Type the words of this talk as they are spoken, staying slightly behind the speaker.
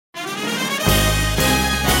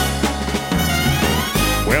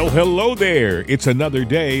hello there. It's another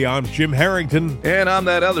day. I'm Jim Harrington. And I'm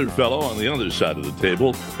that other fellow on the other side of the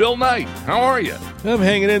table, Bill Knight. How are you? I'm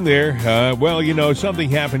hanging in there. Something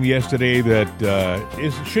happened yesterday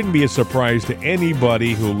that shouldn't be a surprise to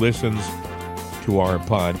anybody who listens to our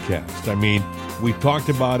podcast. I mean, we talked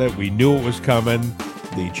about it. We knew it was coming.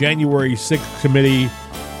 The January 6th committee,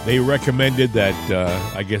 they recommended that,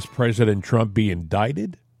 President Trump be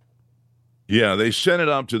indicted. Yeah, they sent it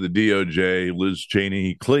up to the DOJ, Liz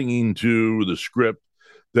Cheney clinging to the script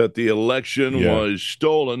that the election was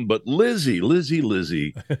stolen. But Lizzie,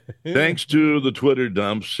 thanks to the Twitter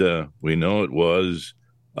dumps, we know it was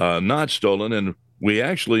not stolen. And we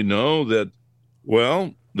actually know that,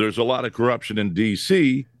 there's a lot of corruption in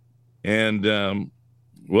D.C. And, you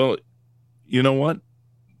know what?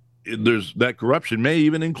 There's that corruption may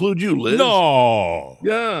even include you, Liz. No.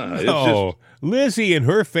 Yeah. No. Lizzie and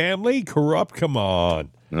her family corrupt? Come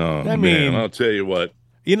on. Oh, man, I'll tell you what.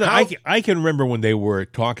 I can remember when they were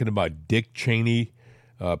talking about Dick Cheney,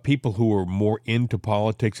 people who were more into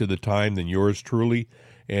politics at the time than yours truly.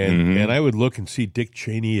 And I would look and see Dick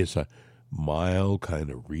Cheney as a mild,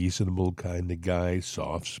 kind of reasonable kind of guy,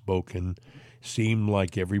 soft-spoken, seemed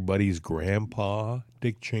like everybody's grandpa,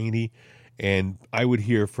 Dick Cheney. And I would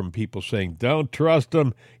hear from people saying, don't trust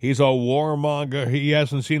him. He's a warmonger. He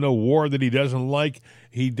hasn't seen a war that he doesn't like.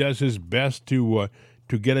 He does his best to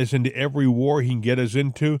get us into every war he can get us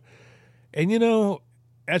into. And,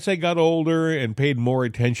 as I got older and paid more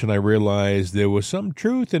attention, I realized there was some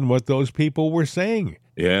truth in what those people were saying.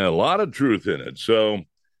 Yeah, a lot of truth in it. So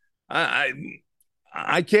I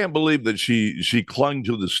can't believe that she clung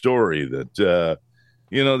to the story that, the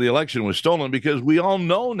election was stolen, because we all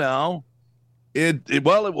know now. It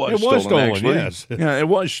was stolen, actually. Yes. Yeah, it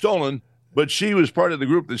was stolen, but she was part of the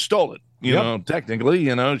group that stole it, technically,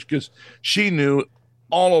 because she knew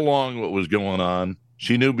all along what was going on.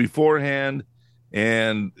 She knew beforehand,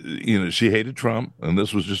 and, she hated Trump, and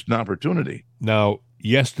this was just an opportunity. Now,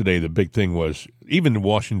 yesterday, the big thing was, even the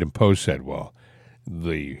Washington Post said,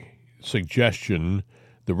 the suggestion,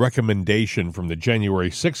 the recommendation from the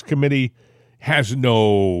January 6th committee has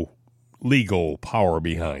no legal power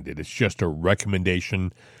behind it. It's just a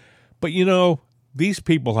recommendation. But these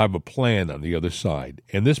people have a plan on the other side,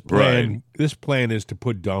 and this plan is to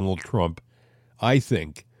put Donald Trump. I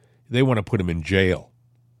think they want to put him in jail.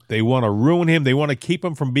 They want to ruin him. They want to keep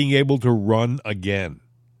him from being able to run again.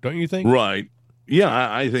 Don't you think? Right.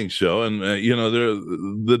 Yeah, I think so. And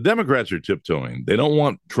the Democrats are tiptoeing. They don't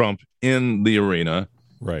want Trump in the arena.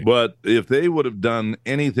 Right. But if they would have done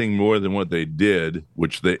anything more than what they did,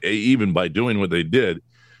 which they, even by doing what they did,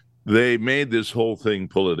 they made this whole thing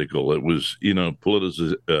political. It was, they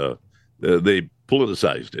politicized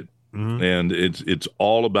it. Mm-hmm. And it's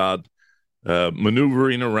all about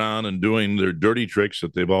maneuvering around and doing their dirty tricks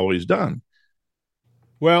that they've always done.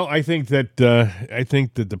 Well, I think that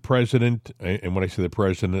the president, and when I say the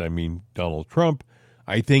president, I mean Donald Trump,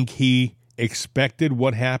 I think he expected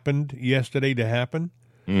what happened yesterday to happen.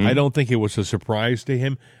 Mm-hmm. I don't think it was a surprise to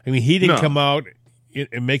him. I mean, he didn't come out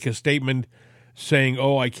and make a statement saying,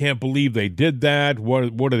 "Oh, I can't believe they did that.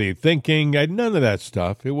 What are they thinking?" None of that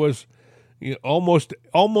stuff. It was almost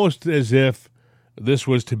as if this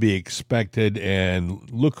was to be expected. And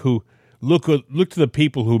look to the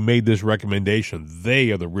people who made this recommendation.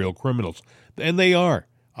 They are the real criminals, and they are.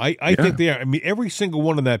 I think they are. I mean, every single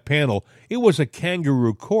one on that panel. It was a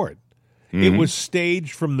kangaroo court. Mm-hmm. It was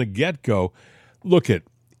staged from the get-go. Look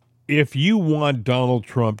if you want Donald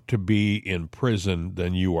Trump to be in prison,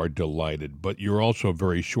 then you are delighted. But you're also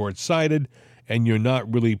very short-sighted, and you're not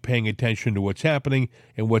really paying attention to what's happening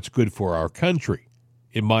and what's good for our country,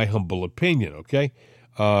 in my humble opinion, okay?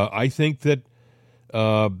 I think that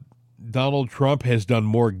Donald Trump has done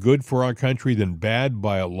more good for our country than bad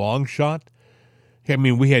by a long shot. I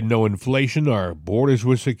mean, we had no inflation. Our borders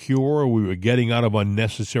were secure. We were getting out of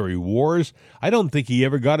unnecessary wars. I don't think he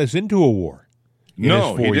ever got us into a war.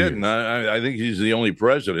 No, he didn't. I think he's the only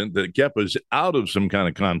president that kept us out of some kind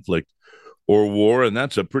of conflict or war, and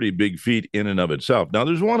that's a pretty big feat in and of itself. Now,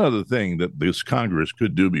 there's one other thing that this Congress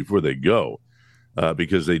could do before they go,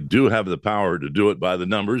 because they do have the power to do it by the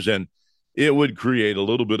numbers, and it would create a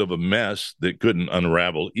little bit of a mess that couldn't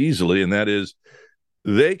unravel easily, and that is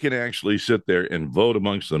they can actually sit there and vote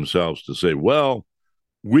amongst themselves to say, well,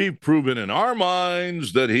 we've proven in our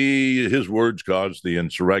minds that his words caused the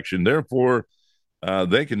insurrection, therefore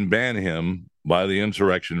they can ban him by the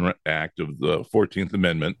Insurrection Act of the 14th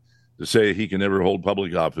Amendment to say he can never hold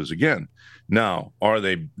public office again. Now, are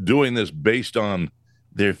they doing this based on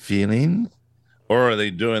their feelings, or are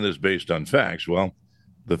they doing this based on facts? Well,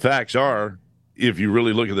 the facts are, if you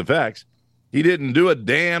really look at the facts, He didn't do a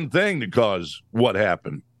damn thing to cause what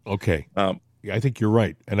happened. Okay. I think you're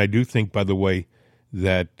right. And I do think, by the way,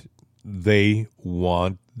 that they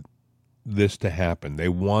want this to happen. They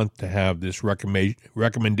want to have this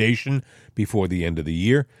recommendation before the end of the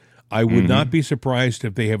year. I would not be surprised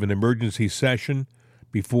if they have an emergency session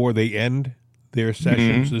before they end their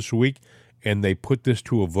sessions this week and they put this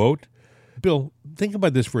to a vote. Bill, think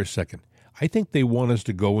about this for a second. I think they want us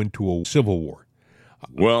to go into a civil war.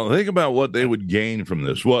 Well, think about what they would gain from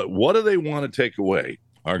this. What do they want to take away?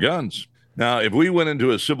 Our guns. Now, if we went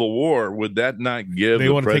into a civil war, would that not give They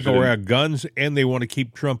the want to take president... away our guns, and they want to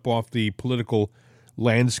keep Trump off the political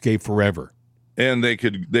landscape forever. And they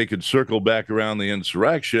could circle back around the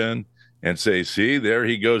insurrection and say, see, there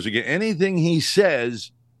he goes again. Anything he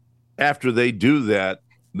says after they do that,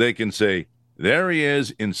 they can say, there he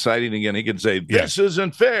is inciting again. He can say, this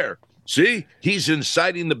isn't fair. See, he's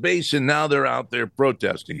inciting the base, and now they're out there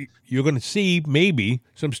protesting. You're going to see maybe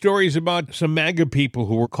some stories about some MAGA people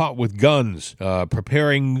who were caught with guns,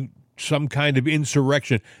 preparing some kind of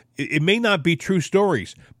insurrection. It may not be true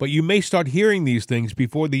stories, but you may start hearing these things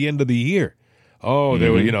before the end of the year. Oh, they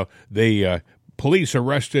were, police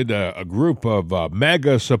arrested a group of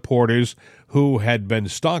MAGA supporters who had been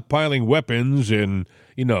stockpiling weapons in,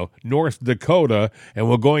 North Dakota and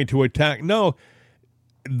were going to attack. No,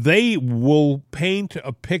 they will paint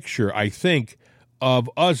a picture, I think, of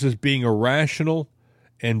us as being irrational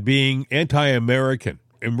and being anti-American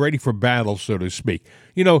and ready for battle, so to speak.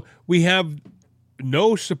 We have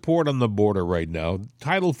no support on the border right now.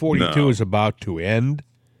 Title 42 is about to end,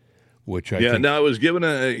 which I think... Now it was given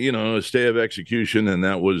a stay of execution, and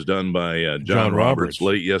that was done by John Roberts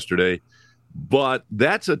late yesterday. But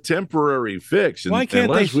that's a temporary fix. Why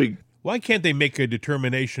can't they make a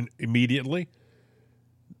determination immediately?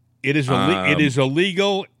 It is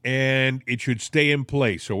illegal, and it should stay in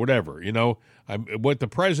place, or whatever. What the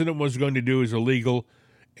president was going to do is illegal,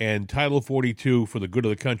 and Title 42 for the good of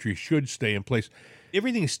the country should stay in place.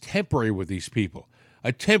 Everything's temporary with these people.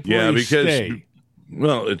 A temporary stay.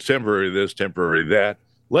 Well, it's temporary this, temporary that.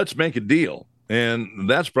 Let's make a deal, and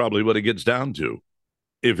that's probably what it gets down to.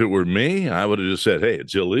 If it were me, I would have just said, hey,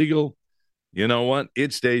 it's illegal. You know what?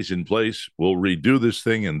 It stays in place. We'll redo this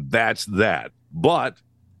thing, and that's that. But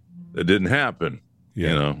it didn't happen.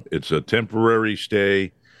 Yeah. It's a temporary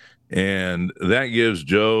stay, and that gives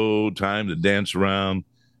Joe time to dance around.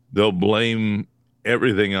 They'll blame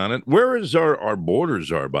everything on it. Where is our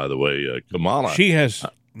borders are, by the way, Kamala? She has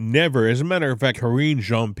never, as a matter of fact, Karine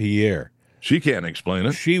Jean-Pierre. She can't explain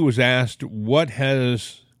it. She was asked, what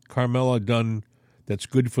has Carmela done that's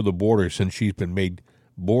good for the border since she's been made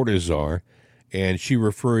border czar? And she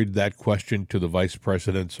referred that question to the vice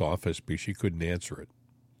president's office because she couldn't answer it.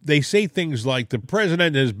 They say things like, the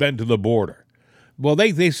president has been to the border. Well,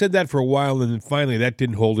 they said that for a while, and then finally that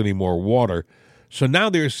didn't hold any more water. So now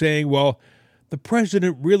they're saying, well, the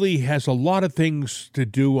president really has a lot of things to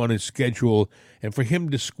do on his schedule, and for him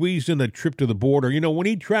to squeeze in a trip to the border, when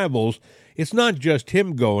he travels, it's not just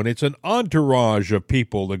him going, it's an entourage of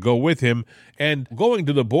people that go with him, and going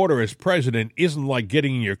to the border as president isn't like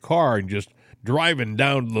getting in your car and just driving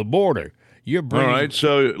down to the border. All right,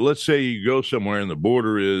 so let's say you go somewhere and the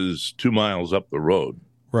border is 2 miles up the road.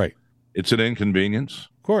 Right. It's an inconvenience.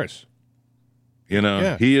 Of course.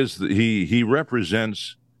 He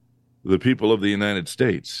represents the people of the United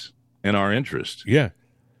States and our interest. Yeah.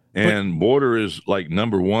 And border is like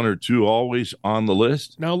number 1 or 2 always on the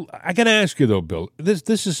list. Now, I got to ask you, though, Bill,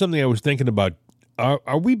 this is something I was thinking about.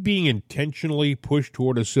 Are we being intentionally pushed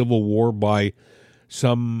toward a civil war by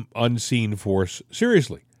some unseen force?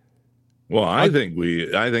 Seriously. Well, I think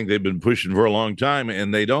they've been pushing for a long time,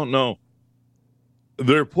 and they don't know.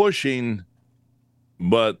 They're pushing,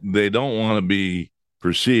 but they don't want to be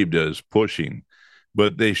perceived as pushing.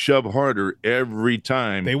 But they shove harder every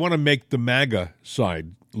time. They want to make the MAGA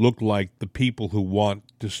side look like the people who want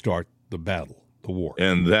to start the battle, the war.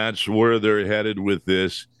 And that's where they're headed with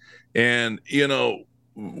this. And,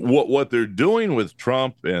 what they're doing with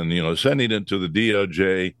Trump and, sending it to the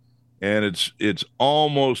DOJ, and it's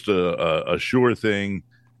almost a sure thing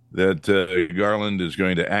that Garland is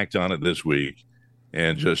going to act on it this week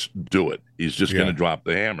and just do it. He's just going to drop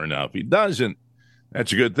the hammer. Now, if he doesn't,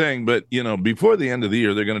 that's a good thing. But, before the end of the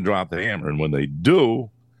year, they're going to drop the hammer. And when they do,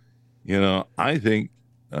 I think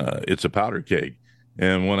it's a powder keg.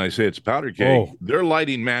 And when I say it's a powder keg, they're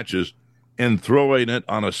lighting matches and throwing it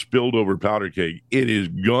on a spilled over powder keg. It is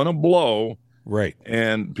going to blow. Right.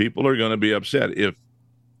 And people are going to be upset.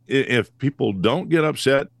 If people don't get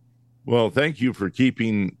upset, well, thank you for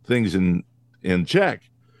keeping things in check.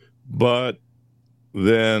 But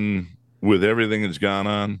then with everything that's gone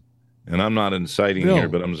on, And I'm not inciting here,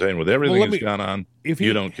 but I'm saying with everything that's gone on,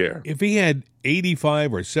 you don't care. If he had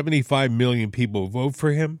 85 or 75 million people vote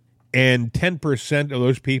for him, and 10% of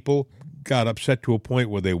those people got upset to a point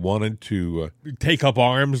where they wanted to take up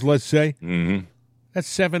arms, let's say,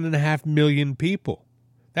 that's 7.5 million people.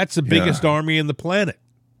 That's the biggest army in the planet.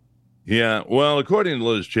 Yeah, well, according to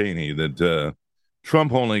Liz Cheney, that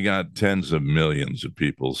Trump only got tens of millions of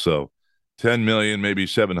people. So 10 million, maybe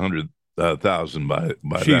 700,000 by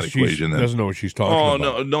that equation. She doesn't know what she's talking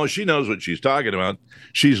about. Oh, no, she knows what she's talking about.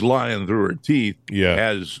 She's lying through her teeth,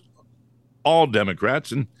 as all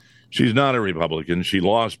Democrats, and she's not a Republican. She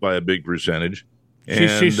lost by a big percentage.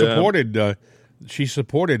 She supported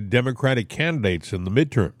Democratic candidates in the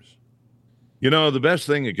midterms. You know, the best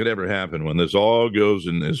thing that could ever happen when this all goes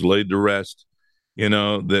and is laid to rest,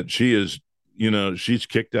 that she is, she's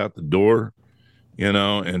kicked out the door,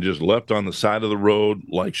 and just left on the side of the road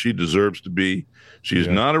like she deserves to be. She's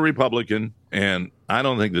not a Republican, and I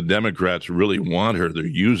don't think the Democrats really want her. They're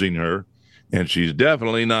using her, and she's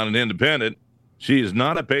definitely not an independent. She is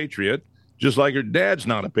not a patriot, just like her dad's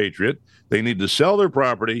not a patriot. They need to sell their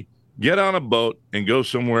property, get on a boat, and go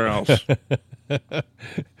somewhere else.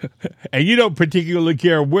 And you don't particularly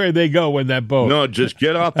care where they go in that boat. No, just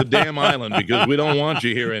get off the damn island because we don't want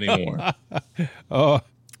you here anymore.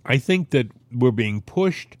 I think that we're being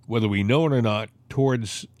pushed, whether we know it or not,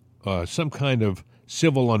 towards some kind of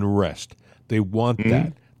civil unrest. They want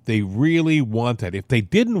that. They really want that. If they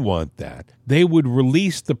didn't want that, they would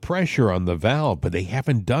release the pressure on the valve, but they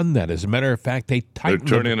haven't done that. As a matter of fact, they're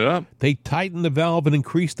turning it up. They tightened the valve and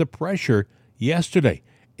increased the pressure yesterday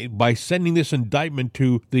by sending this indictment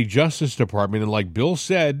to the Justice Department. And like Bill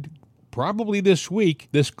said, probably this week,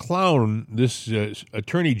 this clown, this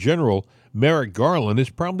Attorney General, Merrick Garland, is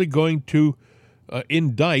probably going to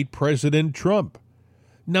indict President Trump.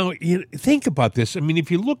 Now, think about this. I mean, if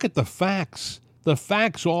you look at the facts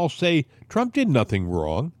all say Trump did nothing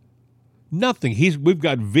wrong. Nothing. We've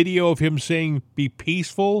got video of him saying, be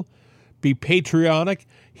peaceful, be patriotic.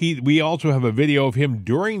 We also have a video of him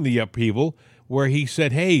during the upheaval where he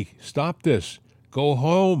said, hey, stop this, go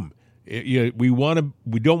home.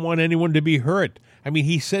 We don't want anyone to be hurt. I mean,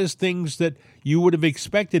 he says things that you would have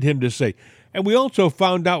expected him to say. And we also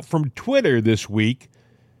found out from Twitter this week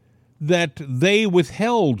that they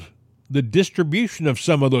withheld the distribution of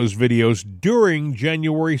some of those videos during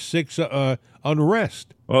January 6th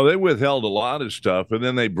unrest. Well, they withheld a lot of stuff, and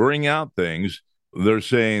then they bring out things. They're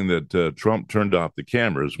saying that Trump turned off the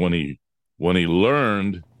cameras when he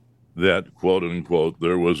learned that, quote unquote,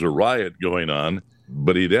 there was a riot going on.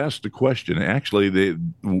 But he'd asked the question. Actually,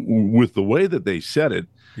 with the way that they said it,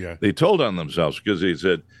 they told on themselves, because he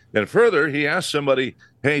said, and further, he asked somebody,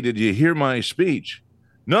 hey, did you hear my speech?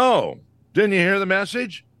 No. Didn't you hear the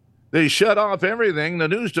message? They shut off everything. The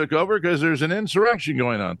news took over because there's an insurrection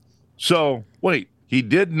going on. So, wait, he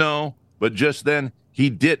did know, but just then he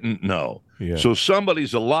didn't know. Yeah. So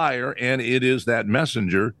somebody's a liar, and it is that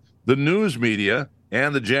messenger, the news media,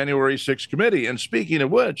 and the January 6th committee. And speaking of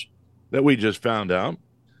which, that we just found out,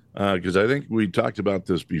 because I think we talked about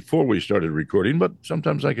this before we started recording, but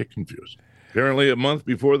sometimes I get confused. Apparently, a month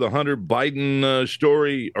before the Hunter Biden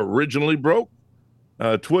story originally broke,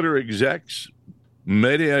 Twitter execs,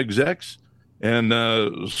 media execs, and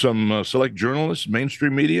some select journalists,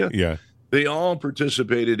 mainstream media, they all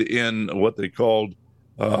participated in what they called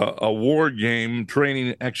a war game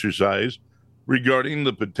training exercise regarding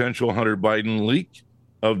the potential Hunter Biden leak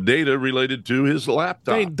of data related to his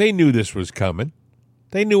laptop. They knew this was coming.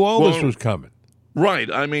 They knew this was coming.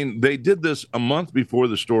 Right. I mean, they did this a month before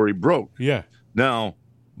the story broke. Yeah. Now,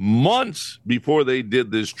 months before they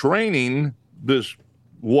did this training, this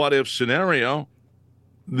what-if scenario,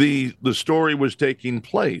 the story was taking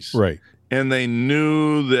place. Right. And they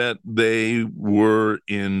knew that they were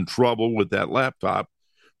in trouble with that laptop.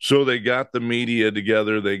 So they got the media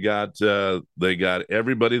together. They got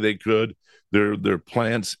everybody they could. Their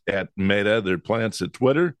plants at Meta, their plants at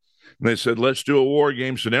Twitter. And they said, let's do a war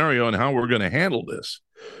game scenario on how we're going to handle this.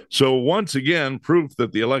 So once again, proof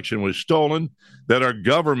that the election was stolen, that our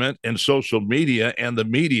government and social media and the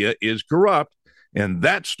media is corrupt. And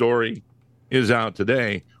that story is out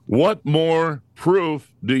today. What more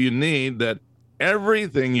proof do you need that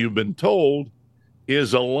everything you've been told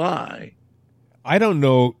is a lie? I don't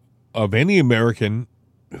know of any American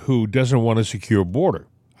who doesn't want a secure border.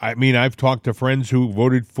 I mean, I've talked to friends who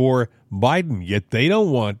voted for Biden, yet they don't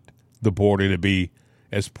want the border to be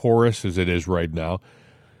as porous as it is right now.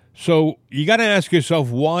 So you got to ask yourself,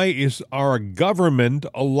 why is our government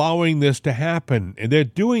allowing this to happen? And they're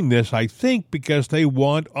doing this, I think, because they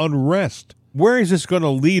want unrest. where is this going to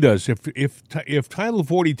lead us if Title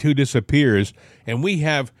 42 disappears and we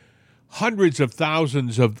have hundreds of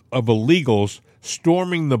thousands of illegals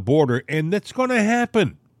storming the border? And that's going to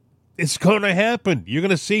happen. It's going to happen. You're going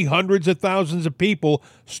to see hundreds of thousands of people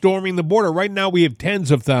storming the border. Right now we have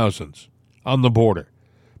tens of thousands on the border.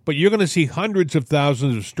 But you're going to see hundreds of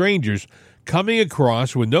thousands of strangers coming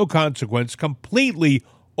across with no consequence, completely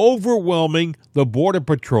overwhelming the Border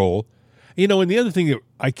Patrol. You know, and the other thing that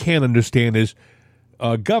I can't understand is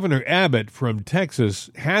Governor Abbott from Texas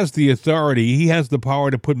has the authority. He has the power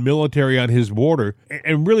to put military on his border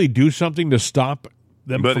and really do something to stop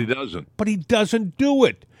them. But he doesn't. But he doesn't do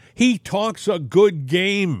it. He talks a good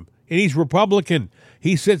game, and he's Republican.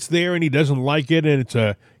 He sits there and he doesn't like it,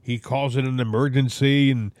 and he calls it an emergency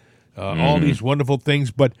and all these wonderful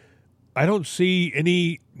things. But I don't see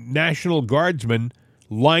any National Guardsmen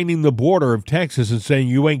lining the border of Texas and saying,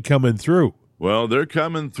 you ain't coming through. Well, they're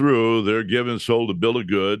coming through. They're sold a bill of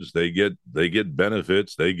goods. They get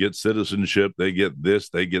benefits. They get citizenship. They get this.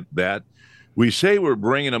 They get that. We say we're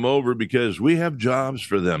bringing them over because we have jobs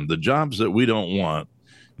for them, the jobs that we don't want,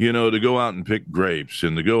 to go out and pick grapes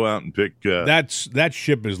and to go out and pick. That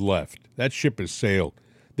ship is left. That ship has sailed.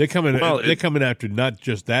 They're coming. They're coming after not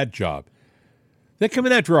just that job. They're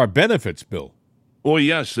coming after our benefits, Bill. Well,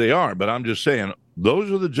 yes, they are. But I'm just saying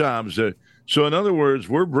those are the jobs that. So in other words,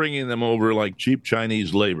 we're bringing them over like cheap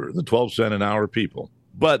Chinese labor, the 12 cent an hour people.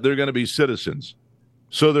 But they're going to be citizens.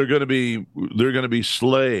 So they're going to be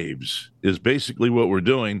slaves is basically what we're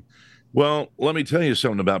doing. Well, let me tell you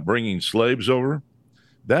something about bringing slaves over.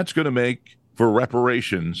 That's going to make for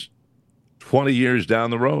reparations 20 years down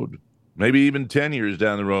the road, maybe even 10 years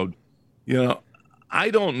down the road. I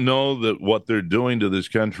don't know that what they're doing to this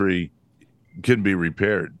country can be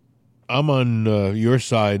repaired. I'm on your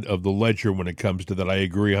side of the ledger when it comes to that. I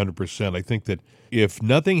agree 100%. I think that if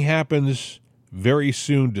nothing happens very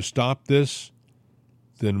soon to stop this,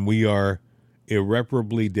 then we are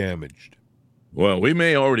irreparably damaged. Well, we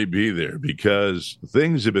may already be there because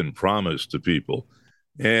things have been promised to people,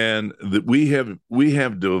 and that we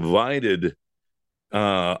have divided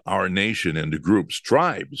our nation into groups,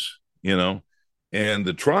 tribes, and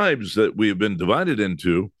the tribes that we have been divided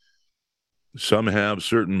into, some have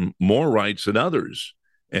certain more rights than others,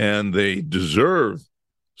 and they deserve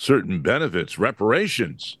certain benefits,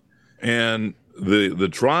 reparations. And the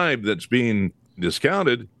tribe that's being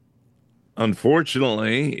discounted,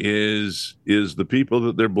 unfortunately, is the people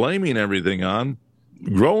that they're blaming everything on.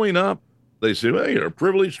 Growing up, they say, well, you're a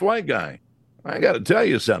privileged white guy. I got to tell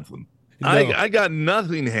you something. No. I got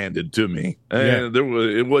nothing handed to me. Yeah.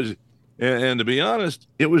 And to be honest,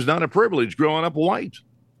 it was not a privilege growing up white.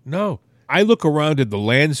 No. I look around at the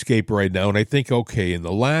landscape right now and I think, okay, in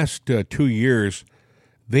the last 2 years,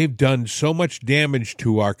 they've done so much damage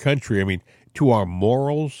to our country. I mean, to our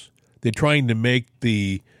morals. They're trying to make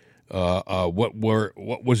the what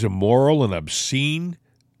was immoral and obscene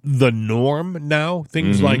the norm now.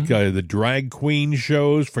 Things like the drag queen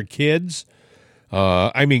shows for kids.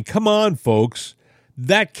 I mean, come on, folks.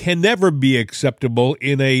 That can never be acceptable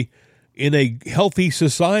in a healthy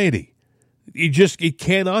society. It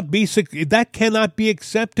cannot be. That cannot be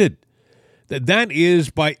accepted. That is,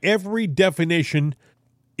 by every definition,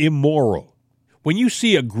 immoral. When you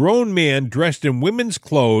see a grown man dressed in women's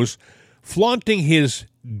clothes flaunting his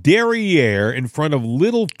derriere in front of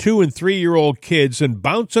little 2- and 3-year-old kids and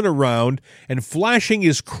bouncing around and flashing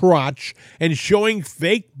his crotch and showing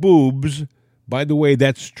fake boobs. By the way,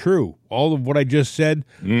 that's true. All of what I just said,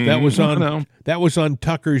 that was on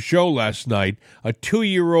Tucker's show last night. A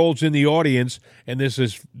 2-year-old's in the audience, and there's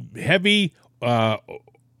this heavy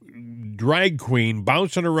drag queen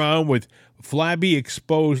bouncing around with flabby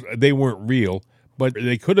exposed. They weren't real, but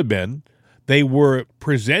they could have been. They were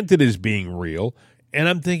presented as being real. And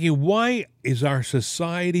I'm thinking, why is our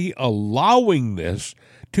society allowing this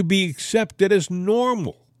to be accepted as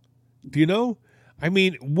normal? Do you know? I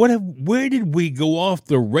mean, where did we go off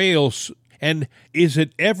the rails, and is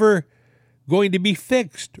it ever going to be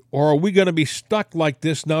fixed, or are we going to be stuck like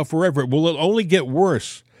this now forever? Will it only get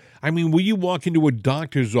worse? I mean, will you walk into a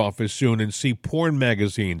doctor's office soon and see porn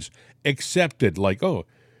magazines accepted? Like, oh,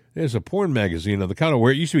 there's a porn magazine on the counter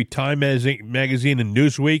where it used to be Time magazine and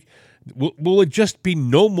Newsweek. Will it just be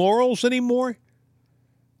no morals anymore?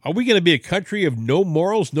 Are we going to be a country of no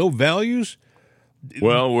morals, no values?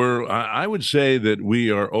 Well, I would say that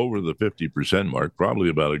we are over the 50% mark, probably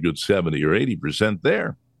about a good 70 or 80%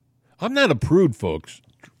 there. I'm not a prude, folks.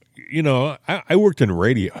 I worked in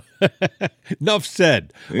radio. Enough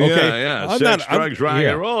said. Okay? Yeah. Sex, drugs, rock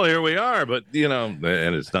and roll. Here we are. But,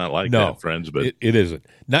 and it's not like that, friends. But it isn't.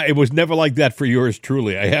 Now, it was never like that for yours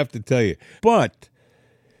truly, I have to tell you. But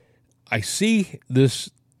I see this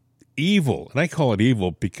evil, and I call it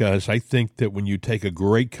evil because I think that when you take a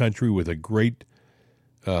great country with a great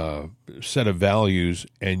set of values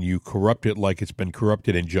and you corrupt it like it's been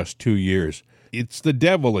corrupted in just 2 years, it's the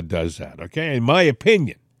devil that does that, okay? In my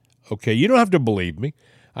opinion, okay? You don't have to believe me.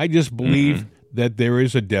 I just believe that there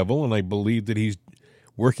is a devil, and I believe that he's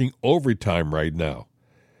working overtime right now.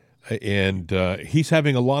 And he's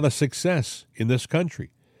having a lot of success in this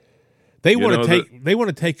country. They want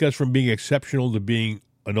to take us from being exceptional to being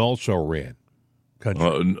an also-ran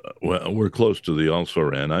country. Well, we're close to the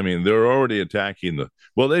also-ran. I mean, they're already attacking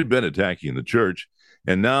they've been attacking the church,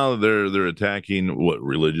 and now they're attacking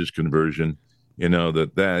religious conversion.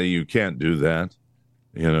 That you can't do that.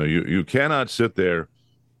 You cannot sit there.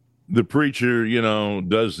 The preacher,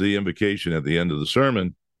 does the invocation at the end of the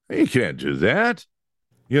sermon. You can't do that.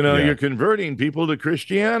 You're converting people to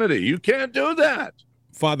Christianity. You can't do that.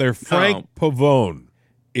 Father Frank Pavone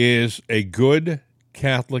is a good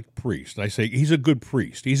Catholic priest. I say he's a good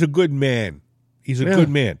priest. He's a good man. He's a good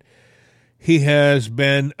man. He has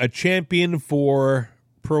been a champion for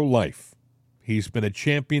pro-life. He's been a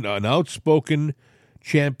champion, an outspoken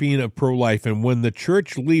champion of pro-life. And when the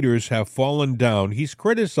church leaders have fallen down, he's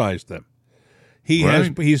criticized them.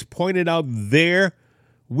 He's pointed out their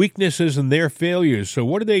weaknesses and their failures. So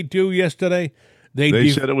what did they do yesterday? They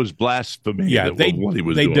said it was blasphemy. Yeah, what he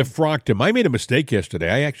was they doing. defrocked him. I made a mistake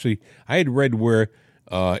yesterday. I had read where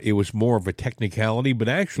it was more of a technicality, but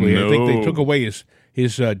actually I think they took away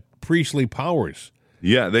his priestly powers.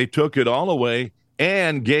 Yeah, they took it all away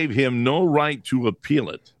and gave him no right to appeal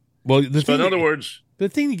it. Well, in other words, the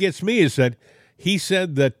thing that gets me is that he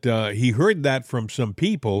said that he heard that from some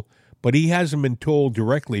people, but he hasn't been told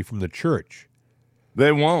directly from the church.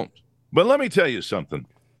 They won't. But let me tell you something.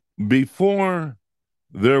 Before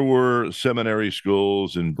there were seminary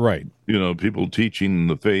schools and people teaching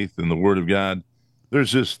the faith and the Word of God,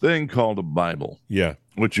 there's this thing called a Bible,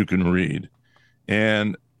 which you can read.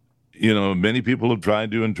 And, many people have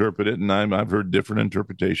tried to interpret it, and I've heard different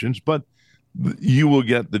interpretations, but you will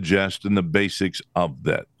get the gist and the basics of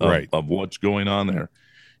that, of what's going on there.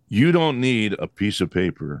 You don't need a piece of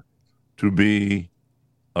paper to be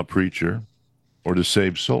a preacher or to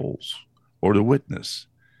save souls or to witness.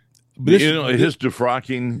 His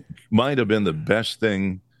defrocking might have been the best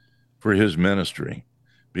thing for his ministry,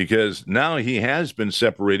 because now he has been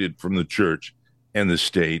separated from the church and the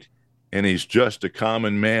state, and he's just a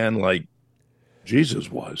common man like Jesus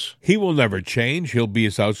was. He will never change. He'll be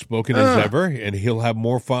as outspoken as ever, and he'll have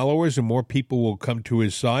more followers, and more people will come to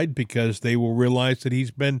his side because they will realize that he's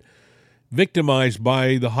been victimized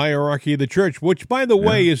by the hierarchy of the church, which, by the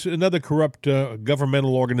way, is another corrupt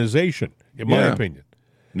governmental organization, in my opinion.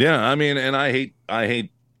 Yeah, I mean, and I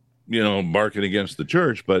hate, barking against the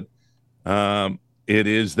church, but it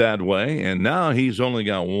is that way. And now he's only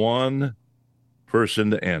got one person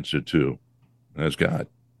to answer to. That's God.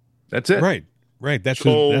 That's it. Right. That's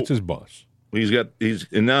his boss. He's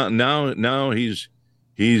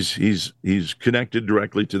connected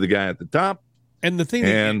directly to the guy at the top. And the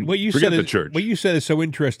thing, what you said is so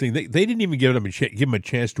interesting. They didn't even give him a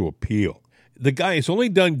chance to appeal. The guy has only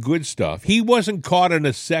done good stuff. He wasn't caught in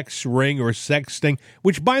a sex ring or sex sting,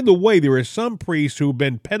 which, by the way, there are some priests who've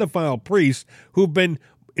been pedophile priests who've been,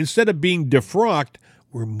 instead of being defrocked,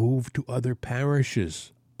 were moved to other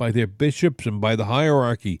parishes by their bishops and by the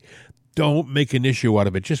hierarchy. Don't make an issue out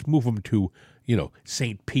of it. Just move them to,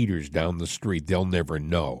 St. Peter's down the street. They'll never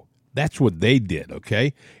know. That's what they did,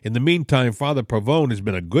 okay? In the meantime, Father Pavone has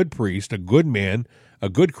been a good priest, a good man, a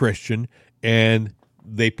good Christian, and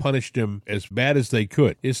they punished him as bad as they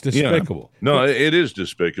could. It's despicable. Yeah. No, it is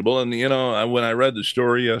despicable. And, when I read the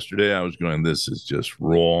story yesterday, I was going, this is just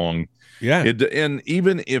wrong. Yeah. And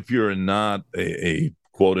even if you're not a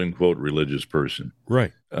quote-unquote religious person,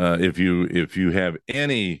 right? If you have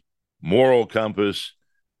any moral compass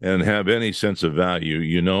and have any sense of value,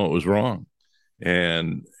 it was wrong.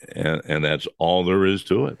 And that's all there is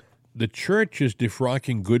to it. The church is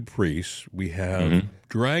defrocking good priests. We have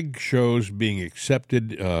drag shows being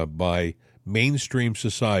accepted by mainstream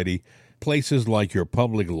society. Places like your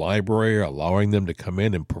public library are allowing them to come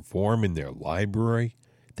in and perform in their library.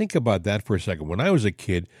 Think about that for a second. When I was a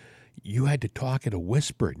kid, you had to talk at a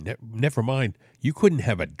whisper. Never mind, you couldn't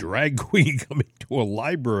have a drag queen come into a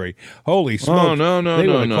library. Holy smokes! No! They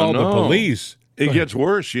would have called the police. It gets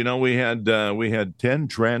worse. We had 10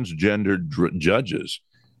 transgender judges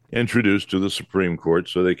introduced to the Supreme Court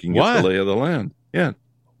so they can get the What? lay of the land. Yeah.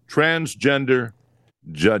 Transgender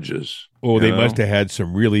judges. Oh, they must have had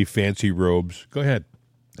some really fancy robes. Go ahead.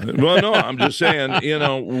 Well, no, I'm just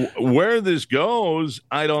saying, where this goes,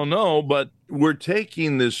 I don't know, but we're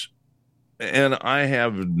taking this, and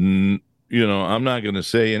I'm not going to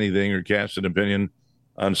say anything or cast an opinion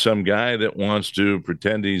on some guy that wants to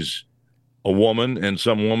pretend he's a woman and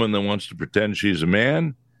some woman that wants to pretend she's a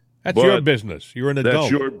man. That's your business. You're an adult.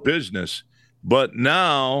 That's your business. But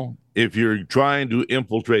now, if you're trying to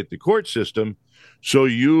infiltrate the court system so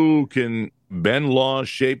you can bend laws,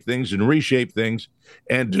 shape things, and reshape things,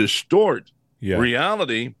 and distort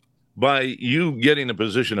reality by you getting a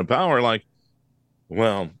position of power, like,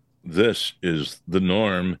 well, this is the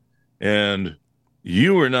norm, and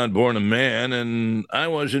you were not born a man, and I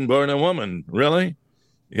wasn't born a woman, really?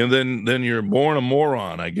 And then you're born a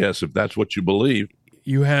moron, I guess, if that's what you believe.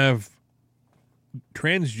 You have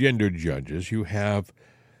transgender judges. You have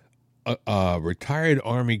a retired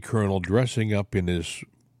Army colonel dressing up in his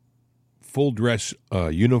full dress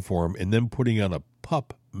uniform and then putting on a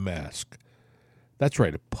pup mask. That's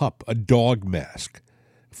right, a dog mask.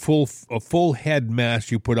 A full head mask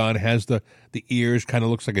you put on has the ears, kind of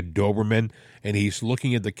looks like a Doberman, and he's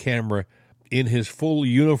looking at the camera in his full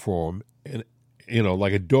uniform, and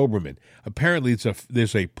like a Doberman. Apparently,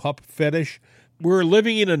 there's a pup fetish. We're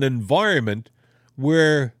living in an environment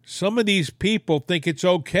where some of these people think it's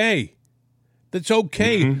okay. That's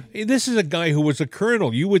okay. Mm-hmm. This is a guy who was a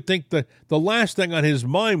colonel. You would think that the last thing on his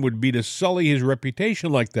mind would be to sully his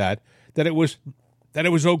reputation like that it was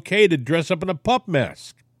okay to dress up in a pup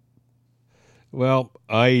mask. Well,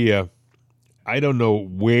 I don't know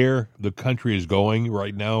where the country is going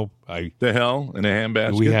right now. The hell in a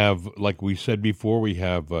handbasket? We have, like we said before, we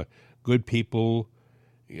have good people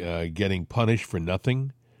getting punished for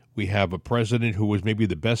nothing. We have a president who was maybe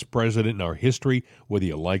the best president in our history, whether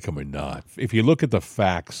you like him or not. If you look at the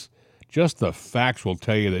facts, just the facts will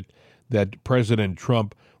tell you that President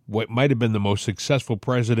Trump might have been the most successful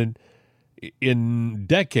president in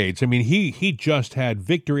decades. I mean, he just had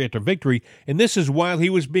victory after victory, and this is while he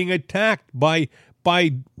was being attacked by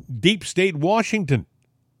deep state Washington.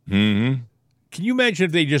 Mm-hmm. Can you imagine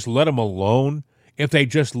if they just let him alone? If they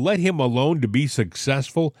just let him alone to be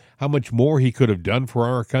successful, how much more he could have done for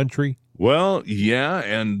our country? Well, yeah,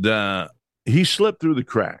 and he slipped through the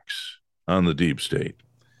cracks on the deep state.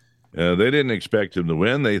 They didn't expect him to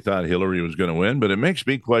win. They thought Hillary was going to win, but it makes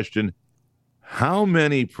me question how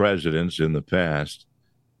many presidents in the past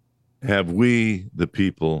have we, the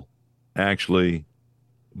people, actually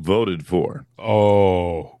voted for?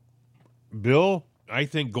 Oh, Bill, I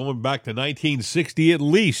think going back to 1960 at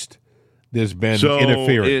least, there's been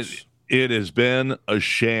interference. It has been a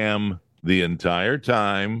sham the entire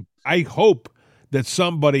time. I hope that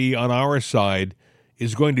somebody on our side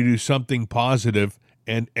is going to do something positive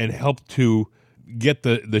and help to get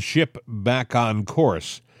the ship back on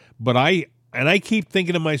course. But I keep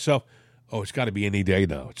thinking to myself, oh, it's got to be any day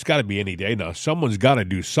now. It's got to be any day now. Someone's got to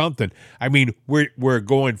do something. I mean, we're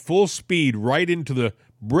going full speed right into the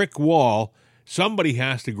brick wall. Somebody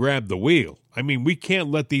has to grab the wheel. I mean, we can't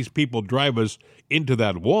let these people drive us into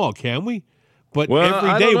that wall, can we? But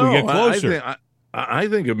every day we get closer. I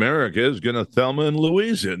think America is going to Thelma and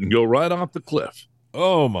Louise it and go right off the cliff.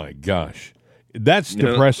 Oh, my gosh. That's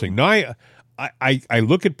depressing. Now, I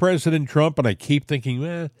look at President Trump and I keep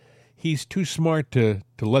thinking, he's too smart to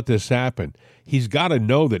let this happen. He's got to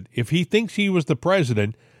know that if he thinks he was the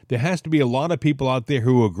president, there has to be a lot of people out there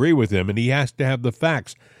who agree with him, and he has to have the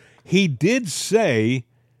facts. He did say,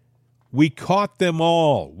 we caught them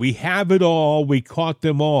all. We have it all. We caught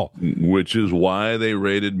them all. Which is why they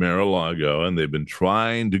raided Mar-a-Lago, and they've been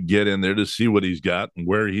trying to get in there to see what he's got and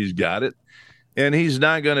where he's got it, and he's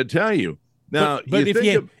not going to tell you. Now, but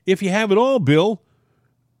if you have it all, Bill,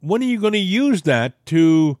 when are you going to use that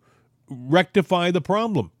to rectify the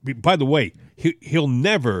problem? By the way, he'll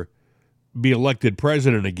never be elected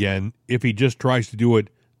president again if he just tries to do it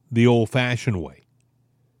the old-fashioned way.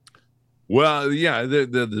 Well, yeah, the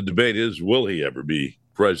debate is, will he ever be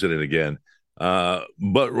president again?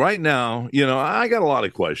 But right now, I got a lot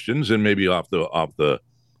of questions, and maybe off the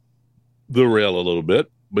rail a little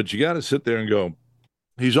bit. But you got to sit there and go,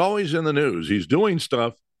 he's always in the news. He's doing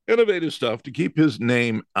stuff, innovative stuff, to keep his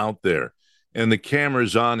name out there, and the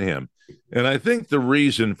camera's on him. And I think the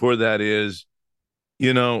reason for that is,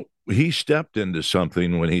 he stepped into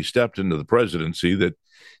something when he stepped into the presidency that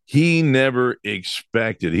he never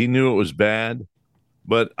expected. He knew it was bad,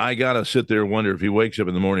 but I got to sit there and wonder if he wakes up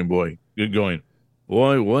in the morning, going,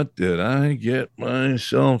 boy, what did I get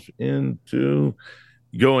myself into?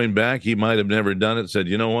 going back, he might have never done it, said,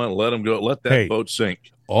 you know what, let him go, let that boat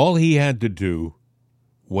sink. All he had to do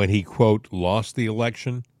when he, quote, lost the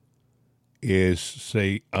election is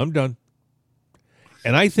say, I'm done.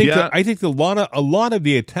 And I think a lot of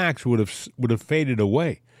the attacks would have faded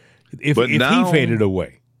away if he faded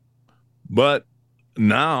away. But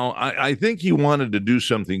now I think he wanted to do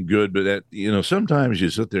something good, but sometimes you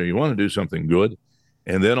sit there, you want to do something good,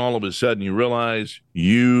 and then all of a sudden you realize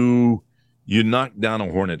you knocked down a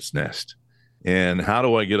hornet's nest. And how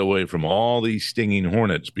do I get away from all these stinging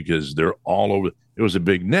hornets? Because they're all over. It was a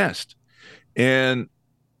big nest. And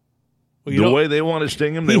the way they want to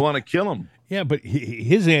sting him, they want to kill him. Yeah, but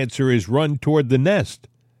his answer is run toward the nest.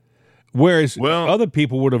 Whereas other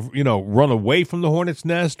people would have, run away from the hornet's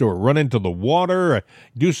nest or run into the water or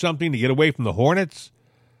do something to get away from the hornets.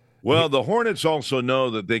 Well, the hornets also know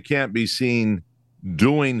that they can't be seen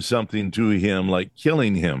doing something to him, like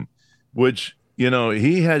killing him, which,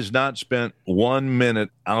 he has not spent 1 minute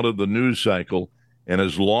out of the news cycle. And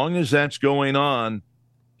as long as that's going on,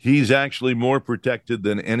 he's actually more protected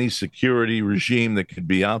than any security regime that could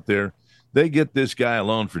be out there. They get this guy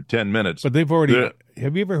alone for 10 minutes. But they've already –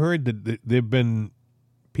 have you ever heard that there have been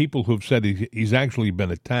people who have said he's actually been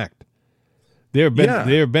attacked? There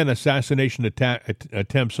have been assassination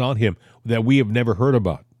attempts on him that we have never heard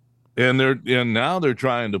about. And now they're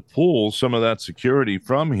trying to pull some of that security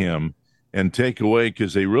from him and take away,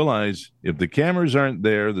 because they realize if the cameras aren't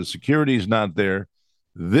there, the security's not there,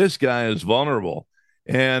 this guy is vulnerable.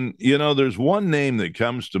 And, there's one name that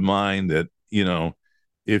comes to mind that,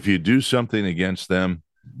 if you do something against them,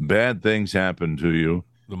 bad things happen to you.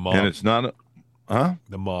 The mob. And it's not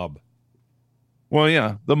the mob. Well,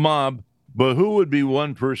 yeah, the mob. But who would be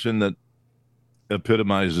one person that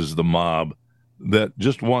epitomizes the mob? That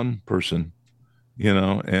just one person,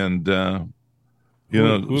 and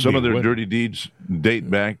some of their dirty deeds date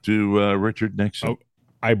back to Richard Nixon. Oh,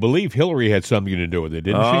 I believe Hillary had something to do with it,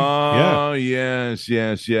 didn't she? Oh, yeah.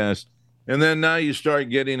 yes. And then now you start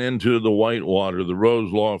getting into the Whitewater, the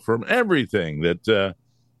Rose Law Firm, everything that,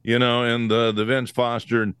 and the Vince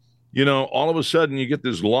Foster. And, all of a sudden you get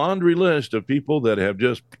this laundry list of people that have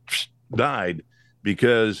just died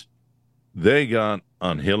because they got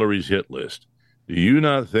on Hillary's hit list. Do you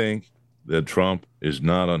not think that Trump is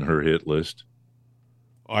not on her hit list?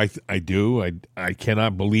 I do. I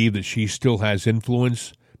cannot believe that she still has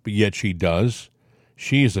influence, but yet she does.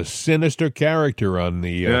 She is a sinister character on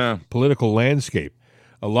the political landscape.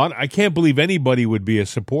 I can't believe anybody would be a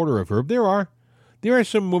supporter of her. There are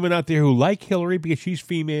some women out there who like Hillary because she's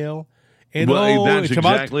female. And that's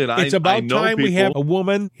exactly it. It's about time we have a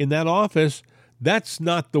woman in that office. That's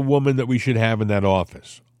not the woman that we should have in that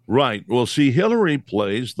office. Right. Well, see, Hillary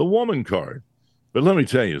plays the woman card. But let me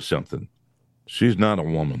tell you something. She's not a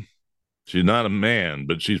woman. She's not a man,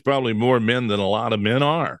 but she's probably more men than a lot of men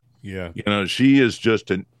are. Yeah. She is just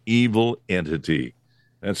an evil entity.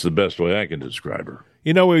 That's the best way I can describe her.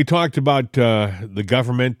 We talked about the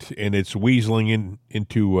government and its weaseling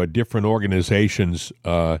into different organizations.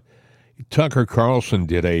 Tucker Carlson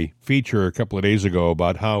did a feature a couple of days ago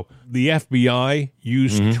about how the FBI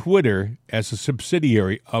used Twitter as a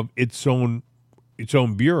subsidiary of its own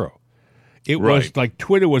bureau. It was like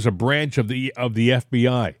Twitter was a branch of the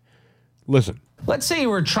FBI. Listen. Let's say you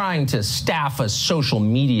were trying to staff a social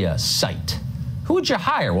media site. Who would you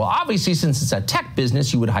hire? Well, obviously, since it's a tech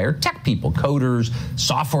business, you would hire tech people, coders,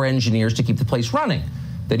 software engineers to keep the place running.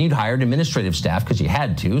 Then you'd hire an administrative staff because you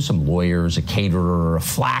had to, some lawyers, a caterer, a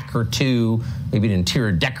flack or two, maybe an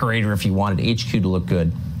interior decorator if you wanted HQ to look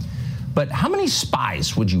good. But how many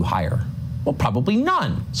spies would you hire? Well, probably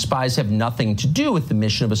none. Spies have nothing to do with the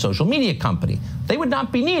mission of a social media company. They would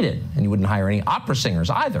not be needed, and you wouldn't hire any opera singers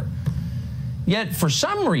either. Yet, for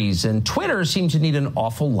some reason, Twitter seemed to need an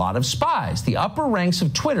awful lot of spies. The upper ranks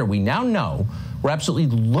of Twitter, we now know, were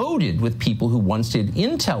absolutely loaded with people who once did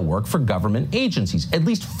intel work for government agencies. At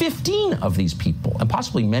least 15 of these people, and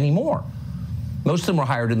possibly many more. Most of them were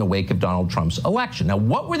hired in the wake of Donald Trump's election. Now,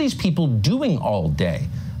 what were these people doing all day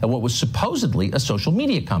at what was supposedly a social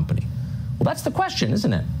media company? Well, that's the question,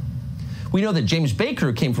 isn't it? We know that James Baker,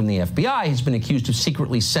 who came from the FBI, has been accused of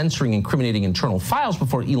secretly censoring incriminating internal files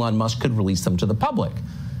before Elon Musk could release them to the public.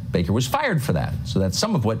 Baker was fired for that, so that's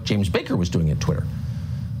some of what James Baker was doing at Twitter.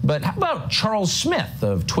 But how about Charles Smith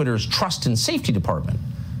of Twitter's Trust and Safety Department?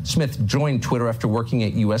 Smith joined Twitter after working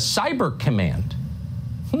at U.S. Cyber Command.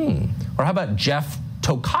 Or how about Jeff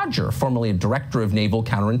Tokadjer, formerly a director of Naval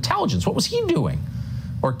Counterintelligence? What was he doing?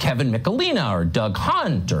 Or Kevin Michelina, or Doug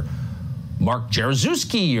Hunt, or Mark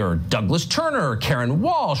Jaruzelski, or Douglas Turner, or Karen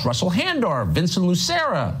Walsh, Russell Handor, Vincent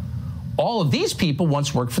Lucera. All of these people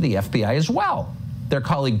once worked for the FBI as well. Their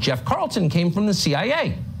colleague Jeff Carlton came from the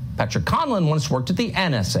CIA. Patrick Conlon once worked at the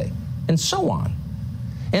NSA, and so on.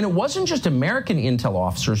 And it wasn't just American intel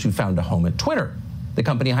officers who found a home at Twitter. The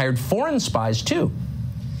company hired foreign spies, too.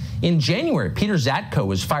 In January, Peter Zatko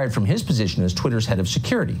was fired from his position as Twitter's head of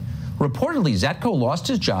security. Reportedly, Zatko lost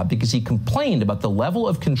his job because he complained about the level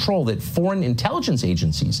of control that foreign intelligence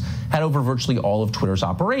agencies had over virtually all of Twitter's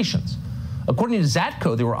operations. According to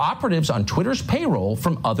Zatko, there were operatives on Twitter's payroll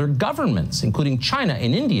from other governments, including China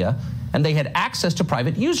and India, and they had access to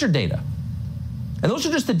private user data. And those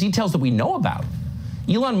are just the details that we know about.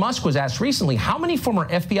 Elon Musk was asked recently how many former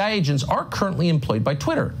FBI agents are currently employed by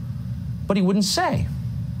Twitter, but he wouldn't say.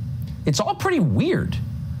 It's all pretty weird.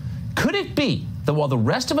 Could it be that while the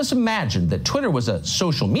rest of us imagined that Twitter was a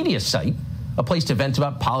social media site, a place to vent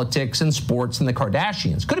about politics and sports and the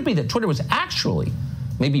Kardashians, could it be that Twitter was actually,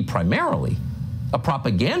 maybe primarily, a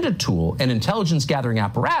propaganda tool and intelligence gathering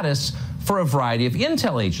apparatus for a variety of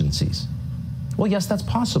intel agencies? Well, yes, that's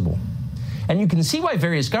possible. And you can see why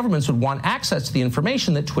various governments would want access to the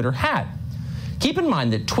information that Twitter had. Keep in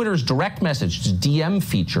mind that Twitter's direct message DM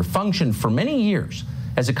feature functioned for many years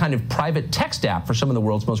as a kind of private text app for some of the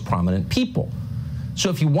world's most prominent people. So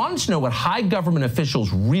if you wanted to know what high government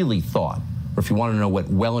officials really thought, or if you wanted to know what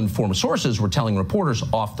well-informed sources were telling reporters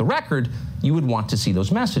off the record, you would want to see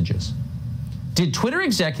those messages. Did Twitter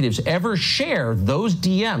executives ever share those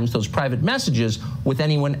DMs, those private messages, with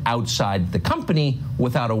anyone outside the company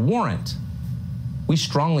without a warrant? We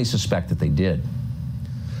strongly suspect that they did.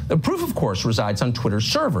 The proof, of course, resides on Twitter's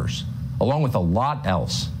servers, along with a lot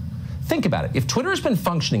else. Think about it. If Twitter has been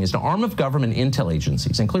functioning as an arm of government intel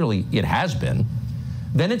agencies, and clearly it has been,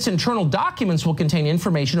 then its internal documents will contain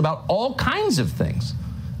information about all kinds of things.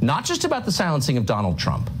 Not just about the silencing of Donald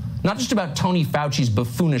Trump. Not just about Tony Fauci's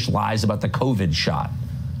buffoonish lies about the COVID shot.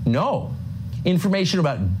 No. Information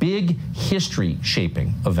about big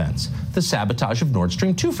history-shaping events. The sabotage of Nord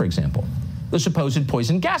Stream 2, for example. The supposed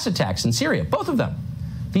poison gas attacks in Syria, both of them.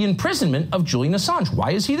 The imprisonment of Julian Assange.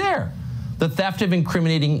 Why is he there? The theft of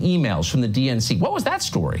incriminating emails from the DNC. What was that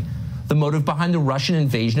story? The motive behind the Russian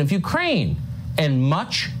invasion of Ukraine. And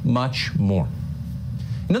much, much more.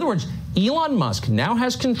 In other words, Elon Musk now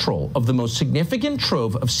has control of the most significant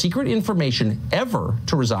trove of secret information ever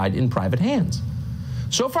to reside in private hands.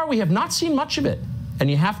 So far, we have not seen much of it, and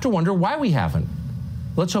you have to wonder why we haven't.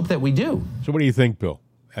 Let's hope that we do. So what do you think, Bill,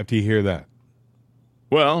 after you hear that?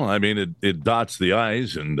 Well, I mean, it dots the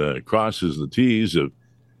I's and crosses the T's of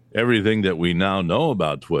everything that we now know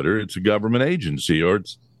about Twitter. It's a government agency, or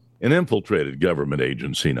it's an infiltrated government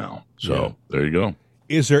agency now. So There you go.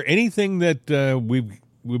 Is there anything that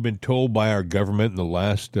we've been told by our government in the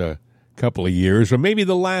last couple of years, or maybe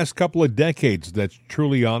the last couple of decades, that's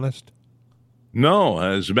truly honest? No,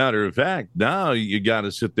 as a matter of fact, now you got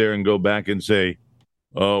to sit there and go back and say,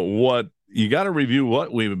 you got to review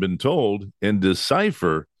what we've been told and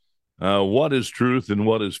decipher what is truth and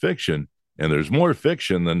what is fiction. And there's more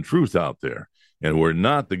fiction than truth out there. And we're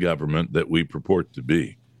not the government that we purport to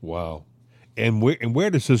be. Wow. And where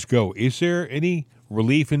does this go? Is there any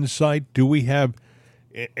relief in sight? Do we have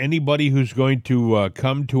anybody who's going to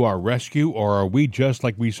come to our rescue? Or are we just,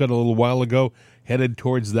 like we said a little while ago, headed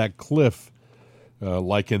towards that cliff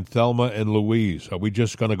like in Thelma and Louise? Are we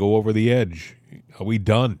just going to go over the edge? Are we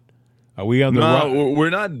done? Are we on the ride? We're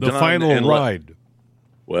not the final ride.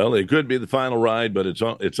 Well, it could be the final ride, but it's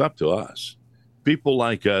up to us. People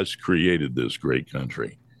like us created this great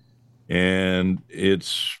country. And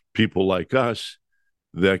it's people like us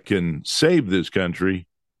that can save this country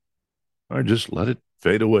or just let it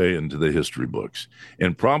fade away into the history books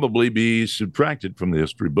and probably be subtracted from the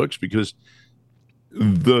history books, because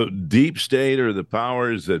the deep state or the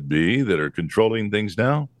powers that be that are controlling things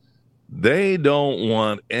now, they don't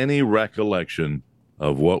want any recollection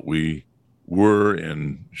of what we were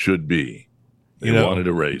and should be. They want it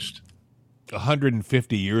erased.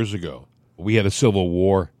 150 years ago, we had a civil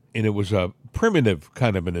war, and it was a primitive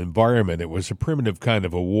kind of an environment. It was a primitive kind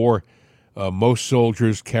of a war. Most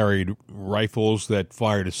soldiers carried rifles that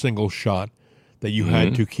fired a single shot that you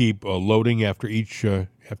had to keep loading after each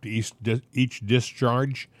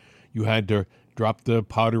discharge. You had to drop the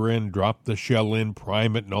powder in, drop the shell in,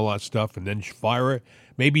 prime it, and all that stuff, and then fire it.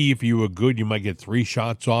 Maybe if you were good, you might get 3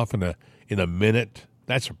 shots off in a minute.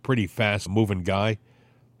 That's a pretty fast-moving guy.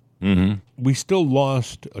 Mm-hmm. We still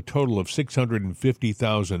lost a total of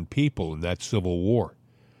 650,000 people in that Civil War.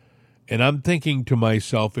 And I'm thinking to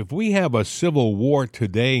myself, if we have a civil war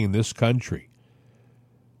today in this country,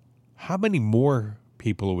 how many more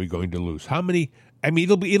people are we going to lose? How many? I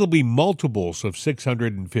mean, it'll be multiples of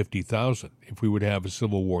 650,000 if we would have a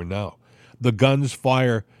civil war now. The guns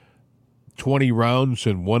fire 20 rounds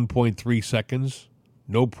in 1.3 seconds.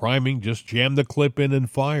 No priming, just jam the clip in and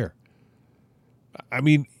fire. I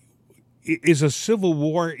mean, is a civil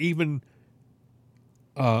war even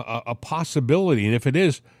a possibility? And if it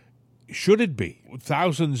is, should it be?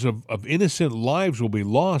 Thousands of innocent lives will be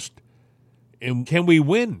lost. And can we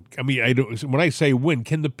win? I mean, when I say win,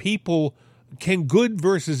 can the people, can good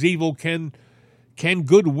versus evil, can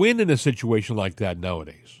good win in a situation like that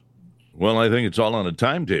nowadays? Well, I think it's all on a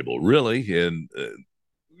timetable, really. And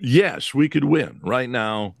yes, we could win right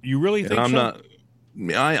now. You really think so?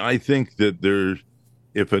 I think that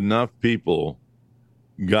if enough people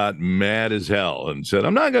got mad as hell and said,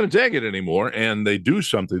 I'm not going to take it anymore, and they do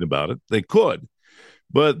something about it, they could.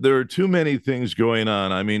 But there are too many things going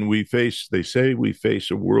on. I mean, they say we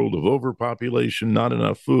face a world of overpopulation, not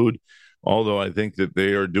enough food, although I think that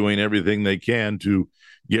they are doing everything they can to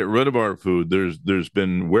get rid of our food. There's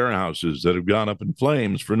been warehouses that have gone up in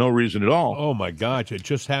flames for no reason at all. Oh, my gosh. It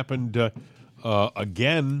just happened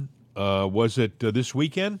again. Was it this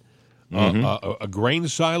weekend? A grain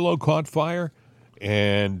silo caught fire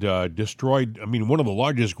and destroyed, one of the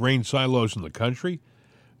largest grain silos in the country.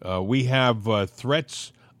 We have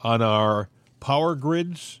threats on our power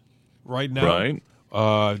grids right now. Right.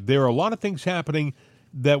 There are a lot of things happening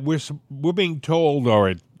that we're being told,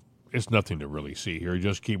 it's nothing to really see here.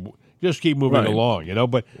 Just keep moving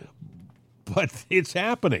along, But it's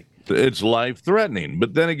happening. It's life-threatening.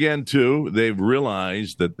 But then again, too, they've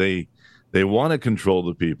realized that they want to control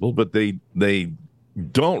the people, but they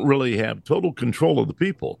don't really have total control of the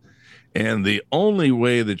people. And the only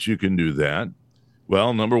way that you can do that,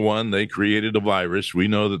 well, number one, they created a virus. We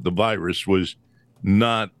know that the virus was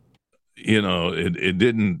not, it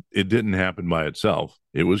didn't happen by itself.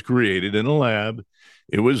 It was created in a lab.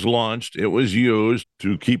 It was launched. It was used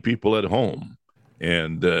to keep people at home.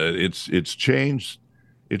 And it's changed.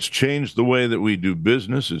 It's changed the way that we do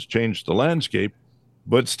business. It's changed the landscape.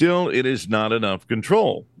 But still, it is not enough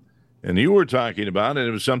control. And you were talking about, and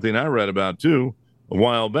it was something I read about, too, a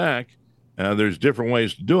while back. There's different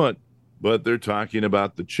ways to do it, but they're talking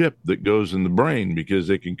about the chip that goes in the brain because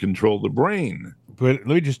they can control the brain. But let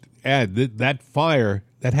me just add that fire,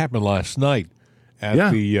 that happened last night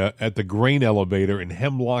at the grain elevator in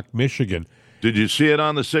Hemlock, Michigan. Did you see it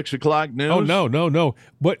on the 6 o'clock news? Oh, no.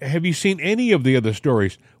 But have you seen any of the other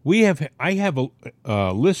stories? I have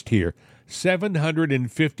a list here.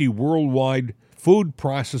 750 worldwide food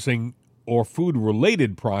processing or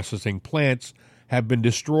food-related processing plants have been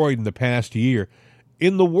destroyed in the past year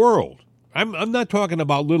in the world. I'm not talking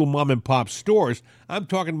about little mom-and-pop stores. I'm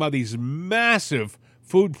talking about these massive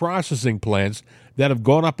food processing plants that have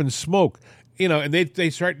gone up in smoke. And they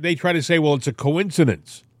try to say, well, it's a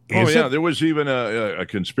coincidence. There was even a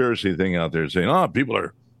conspiracy thing out there saying, people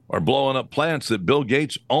are blowing up plants that Bill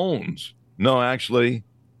Gates owns. No, actually,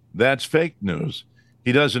 that's fake news.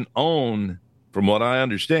 He doesn't own, from what I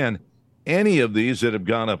understand, any of these that have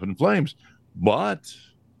gone up in flames. But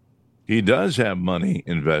he does have money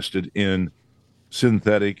invested in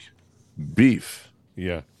synthetic beef.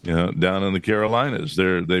 Yeah. Down in the Carolinas.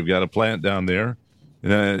 They've got a plant down there.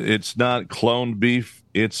 It's not cloned beef.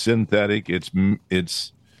 It's synthetic. It's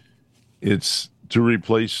to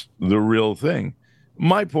replace the real thing.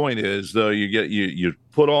 My point is, though, you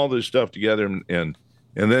put all this stuff together and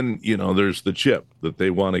then, there's the chip that they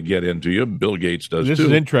want to get into you. Bill Gates does, This too.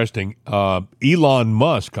 is interesting. Elon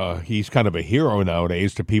Musk, he's kind of a hero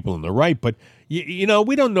nowadays to people on the right, but, we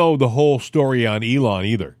don't know the whole story on Elon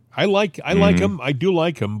either. I like him. I do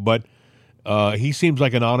like him, but he seems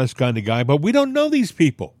like an honest kind of guy, but we don't know these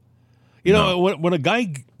people. When a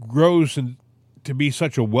guy grows to be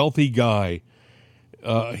such a wealthy guy,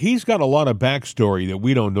 he's got a lot of backstory that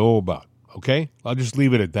we don't know about, okay? I'll just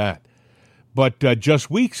leave it at that. But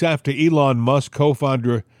just weeks after Elon Musk,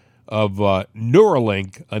 co-founder of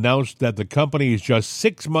Neuralink, announced that the company is just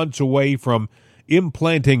 6 months away from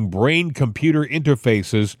implanting brain-computer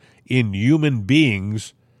interfaces in human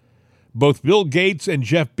beings, both Bill Gates and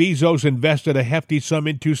Jeff Bezos invested a hefty sum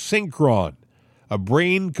into Synchron, a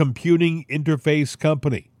brain-computing interface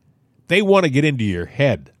company. They want to get into your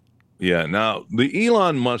head. Yeah, now, the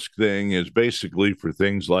Elon Musk thing is basically for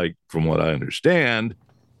things like, from what I understand,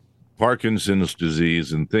 Parkinson's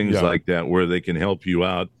disease and things like that, where they can help you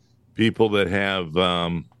out. People that have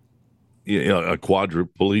a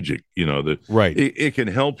quadriplegic, right. It can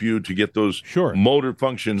help you to get those motor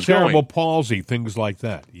functions Cerebral going. palsy, things like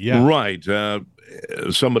that. Yeah. Right.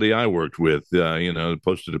 Somebody I worked with,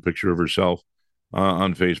 posted a picture of herself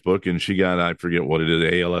on Facebook, and she got, I forget what it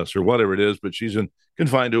is, ALS or whatever it is, but she's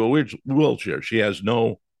confined to a wheelchair. She has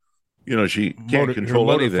no, she can't control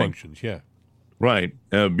motor anything. Functions, yeah. Right.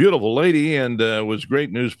 A beautiful lady and was a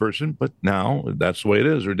great news person, but now that's the way it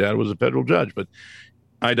is. Her dad was a federal judge, but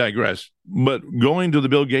I digress. But going to the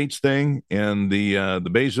Bill Gates thing and the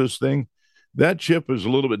Bezos thing, that chip is a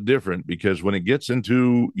little bit different because when it gets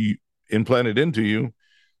implanted into you,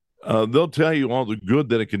 they'll tell you all the good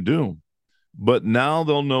that it can do. But now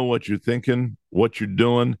they'll know what you're thinking, what you're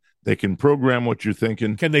doing. They can program what you're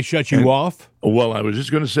thinking. Can they shut you off? Well, I was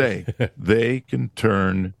just going to say, they can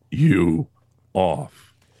turn you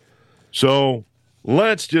off. So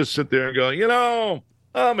let's just sit there and go,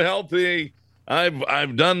 I'm healthy.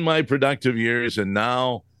 I've done my productive years, and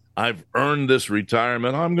now I've earned this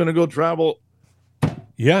retirement. I'm going to go travel.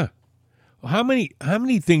 Yeah. How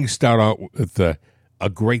many things start out with a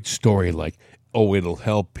great story like, oh, it'll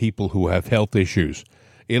help people who have health issues.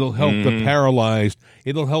 It'll help the paralyzed.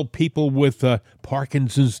 It'll help people with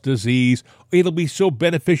Parkinson's disease. It'll be so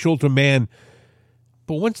beneficial to man.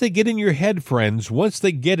 But once they get in your head, friends, once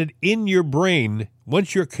they get it in your brain,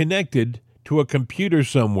 once you're connected to a computer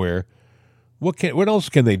somewhere, what else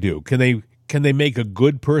can they do? Can they make a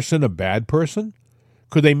good person a bad person?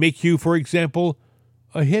 Could they make you, for example,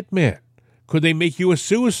 a hitman? Could they make you a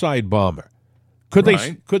suicide bomber? Could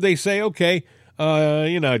they say, okay,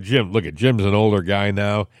 Jim, look at Jim's an older guy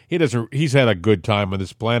now. He's had a good time on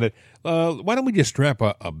this planet. Why don't we just strap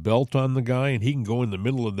a belt on the guy and he can go in the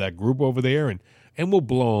middle of that group over there and we'll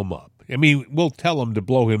blow him up. I mean, we'll tell him to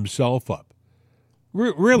blow himself up.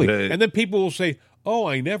 Really. And then people will say, oh,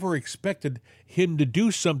 I never expected him to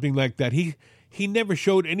do something like that. He never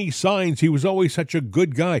showed any signs. He was always such a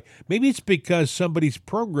good guy. Maybe it's because somebody's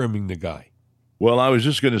programming the guy. Well, I was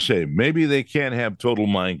just going to say, maybe they can't have total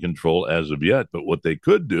mind control as of yet, but what they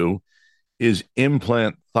could do is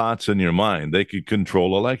implant thoughts in your mind. They could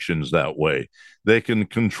control elections that way. They can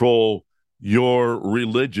control your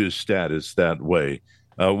religious status that way,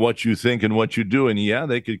 what you think and what you do. And yeah,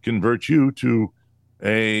 they could convert you to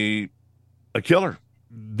a killer.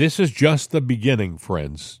 This is just the beginning,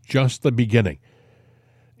 friends, just the beginning.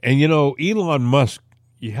 And, Elon Musk,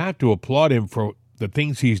 you have to applaud him for the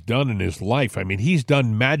things he's done in his life. I mean, he's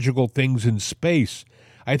done magical things in space.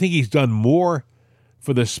 I think he's done more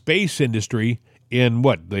for the space industry in,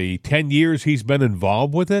 the 10 years he's been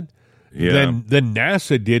involved with it than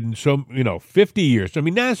NASA did in 50 years. I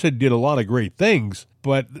mean, NASA did a lot of great things,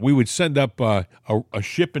 but we would send up a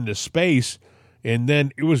ship into space, and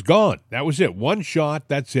then it was gone. That was it. One shot,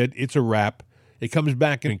 that's it. It's a wrap. It comes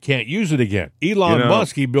back and can't use it again. Elon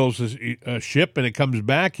Musk, he builds a ship and it comes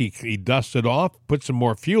back. He dusts it off, puts some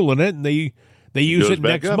more fuel in it, and they use it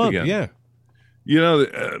next month. Again. Yeah.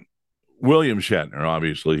 William Shatner,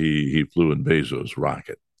 obviously, he flew in Bezos'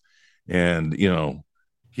 rocket. And,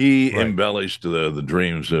 he embellished the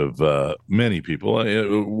dreams of many people.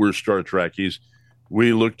 We're Star Trekkies.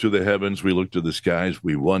 We look to the heavens. We look to the skies.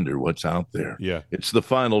 We wonder what's out there. Yeah. It's the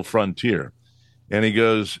final frontier. And he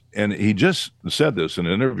goes, and he just said this in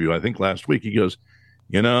an interview, I think last week. He goes,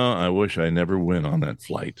 I wish I never went on that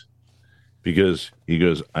flight because he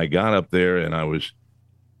goes, I got up there and I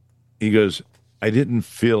didn't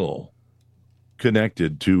feel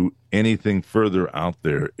connected to anything further out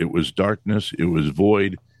there. It was darkness. It was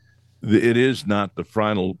void. It is not the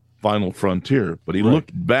final frontier. But he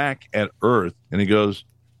looked back at Earth and he goes,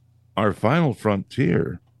 our final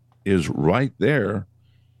frontier is right there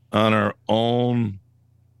on our own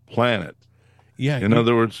planet. Yeah. In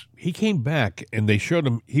other words, he came back and they showed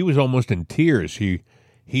him, he was almost in tears.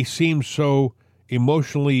 He seemed so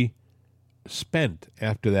emotionally spent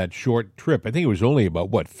after that short trip. I think it was only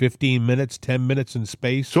about 15 minutes, 10 minutes in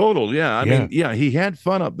space. Total. Yeah. I mean, he had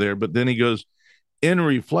fun up there, but then he goes, in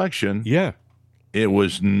reflection, it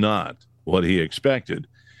was not what he expected.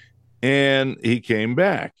 And he came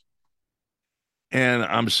back. And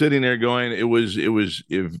I'm sitting there going, it was, if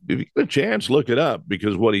you get a chance, look it up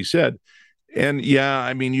because what he said. And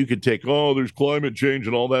I mean, you could take, there's climate change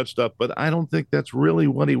and all that stuff, but I don't think that's really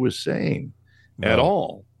what he was saying at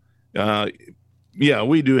all.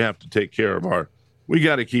 We do have to take care of we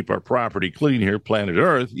got to keep our property clean here, planet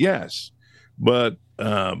Earth. Yes. But,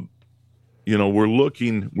 we're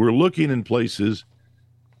looking in places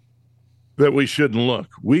that we shouldn't look.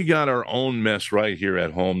 We got our own mess right here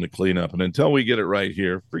at home to clean up. And until we get it right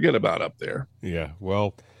here, forget about up there. Yeah.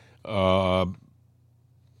 Well,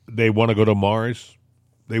 they want to go to Mars.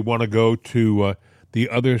 They want to go to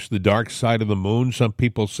the dark side of the moon. Some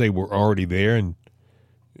people say we're already there and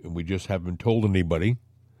we just haven't told anybody.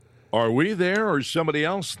 Are we there or is somebody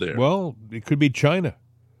else there? Well, it could be China.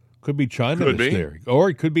 Could be China that's there. Or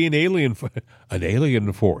it could be an alien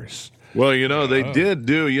force. Well, they did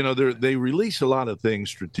do, they release a lot of things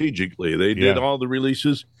strategically. They did all the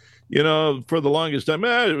releases. for the longest time,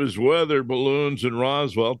 it was weather balloons in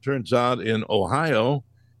Roswell. Turns out in Ohio,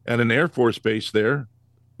 at an Air Force base there,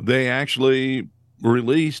 they actually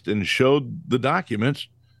released and showed the documents.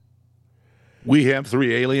 We have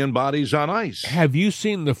 3 alien bodies on ice. Have you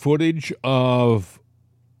seen the footage of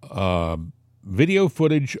video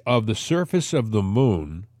footage of the surface of the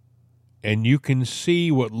moon, and you can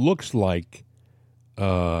see what looks like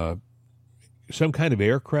some kind of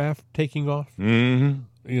aircraft taking off?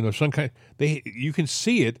 Mm-hmm. Some kind. You can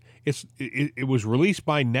see it. It was released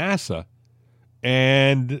by NASA,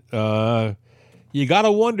 and you got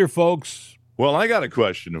to wonder, folks. Well, I got a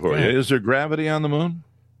question for you. Is there gravity on the moon?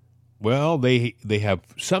 Well, they have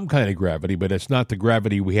some kind of gravity, but it's not the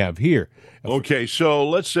gravity we have here. Okay, so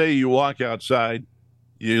let's say you walk outside,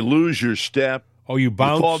 you lose your step. Oh, you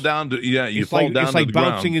bounce. You fall down to you fall down to the ground. It's like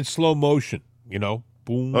bouncing in slow motion.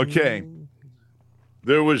 Boom. Okay.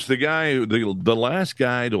 There was the guy, the last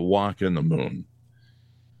guy to walk in the moon.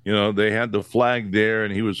 They had the flag there,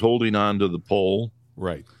 and he was holding on to the pole.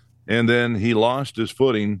 Right. And then he lost his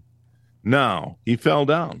footing. Now, he fell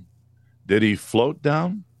down. Did he float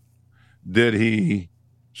down? Did he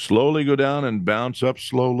slowly go down and bounce up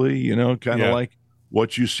slowly? Kind of like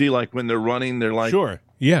what you see, like when they're running, they're like, sure,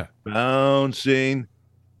 yeah, bouncing.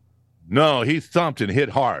 No, he thumped and hit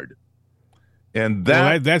hard. And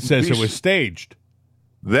that says it was staged.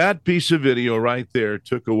 That piece of video right there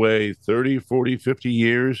took away 30, 40, 50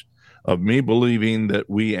 years of me believing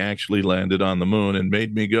that we actually landed on the moon, and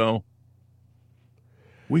made me go,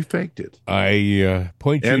 we faked it. I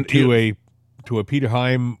point you to a Peter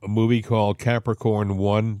Heim movie called Capricorn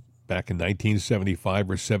 1 back in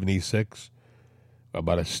 1975 or 76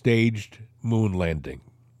 about a staged moon landing.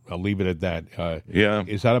 I'll leave it at that.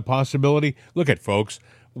 Is that a possibility? Look at, folks.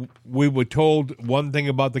 We were told one thing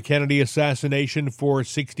about the Kennedy assassination for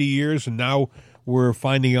 60 years, and now we're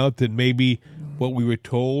finding out that maybe what we were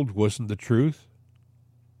told wasn't the truth.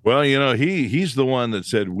 Well, he's the one that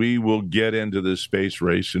said we will get into this space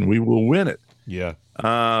race and we will win it. Yeah.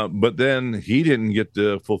 But then he didn't get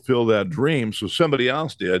to fulfill that dream, so somebody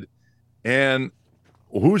else did. And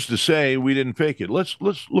who's to say we didn't fake it? Let's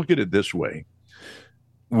look at it this way.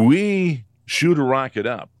 We shoot a rocket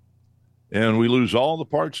up, and we lose all the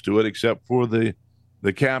parts to it except for the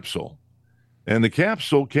capsule. And the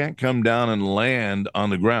capsule can't come down and land on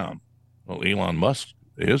the ground. Well, Elon Musk,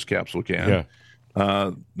 his capsule can. Yeah.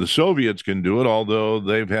 The Soviets can do it, although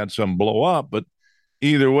they've had some blow up. But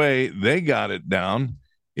either way, they got it down.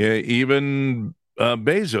 Even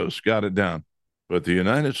Bezos got it down. But the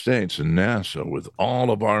United States and NASA, with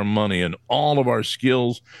all of our money and all of our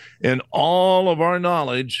skills and all of our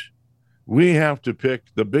knowledge, we have to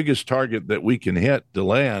pick the biggest target that we can hit to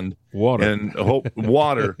land. Water. And hope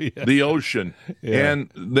water, yeah. The ocean. Yeah.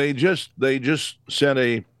 And they just sent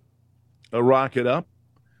a rocket up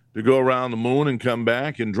to go around the moon and come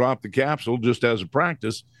back and drop the capsule just as a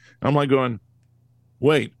practice. I'm like going,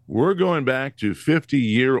 wait, we're going back to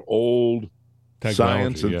 50-year-old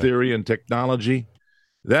science and theory and technology.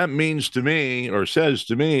 That means to me, or says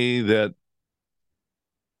to me, that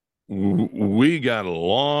we got a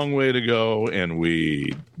long way to go, and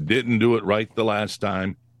we didn't do it right the last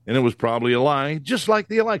time, and it was probably a lie, just like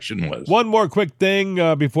the election was. One more quick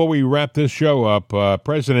thing before we wrap this show up.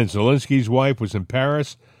 President Zelensky's wife was in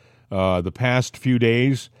Paris the past few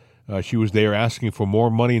days. She was there asking for more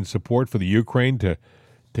money and support for the Ukraine to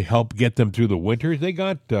help get them through the winter. They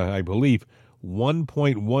got, I believe,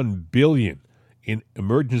 $1.1 billion in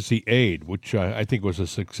emergency aid, which I think was a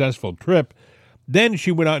successful trip. Then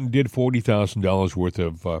she went out and did $40,000 worth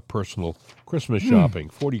of personal Christmas shopping,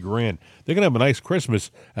 $40,000. They're going to have a nice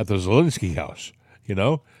Christmas at the Zelensky house,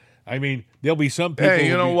 I mean, there'll be some people. Hey,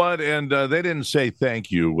 you know what? And they didn't say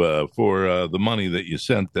thank you for the money that you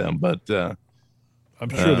sent them, but I'm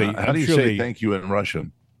sure they. How do you say thank you in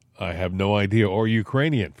Russian? I have no idea, or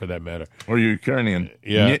Ukrainian for that matter. Or Ukrainian?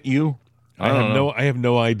 Yeah, you? I have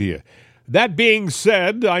no idea. That being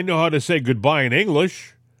said, I know how to say goodbye in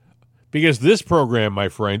English, because this program, my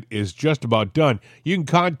friend, is just about done. You can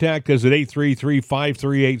contact us at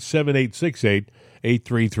 833-538-7868,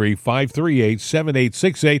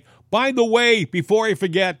 833-538-7868. By the way, before I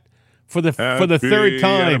forget, for the third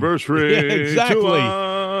time, anniversary, exactly. to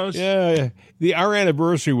us. Yeah, our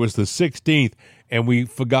anniversary was the 16th. And we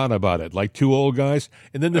forgot about it, like two old guys.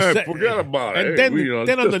 And then forget about it. And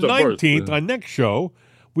then on the 19th, our next show,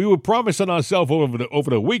 we were promising ourselves over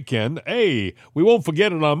the weekend, hey, we won't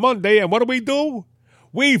forget it on Monday. And what do?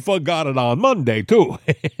 We forgot it on Monday, too.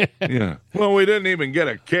 Yeah. Well, we didn't even get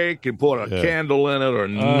a cake and put a candle in it or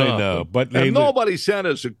nothing. I know. But nobody sent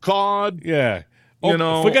us a card. Yeah.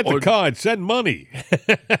 Forget the card. Send money.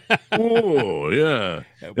 Oh, yeah.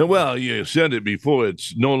 Well, you send it before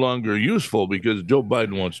it's no longer useful because Joe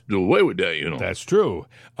Biden wants to do away with that, That's true.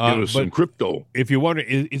 Give us some crypto. If you wonder,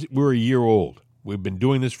 we're a year old. We've been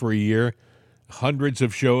doing this for a year, hundreds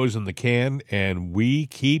of shows in the can, and we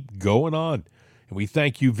keep going on. And we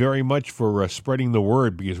thank you very much for spreading the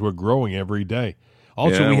word because we're growing every day.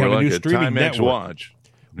 Also, we have a new streaming network. Watch.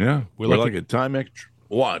 Yeah, we're like a Timex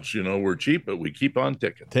watch. We're cheap, but we keep on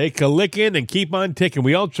ticking. Take a lick in and keep on ticking.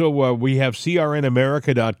 We also we have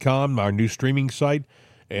crnamerica.com, our new streaming site,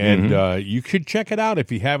 and you should check it out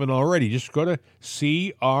if you haven't already. Just go to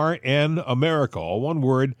crnamerica, all one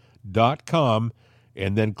word, .com,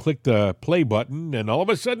 and then click the play button, and all of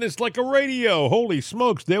a sudden it's like a radio. Holy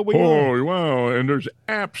smokes, there we go. Oh, wow, and there's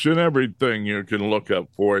apps and everything you can look up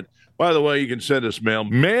for it. By the way, you can send us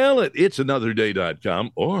mail at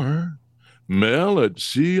itsanotherday.com or mail at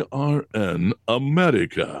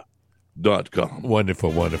crnamerica.com.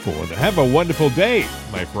 Wonderful, wonderful, wonderful. Have a wonderful day,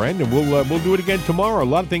 my friend, and we'll do it again tomorrow. A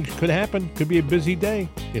lot of things could happen. Could be a busy day.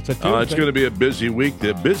 It's a Tuesday. It's going to be a busy week,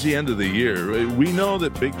 the busy end of the year. We know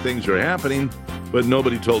that big things are happening, but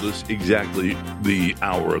nobody told us exactly the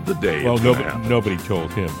hour of the day. Well, nobody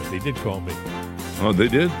told him, but they did call me. Oh, they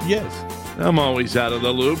did? Yes. I'm always out of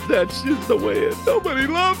the loop. That's just the way it is. Nobody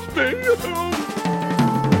loves me.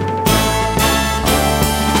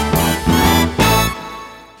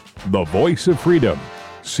 The voice of freedom,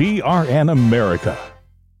 CRN America.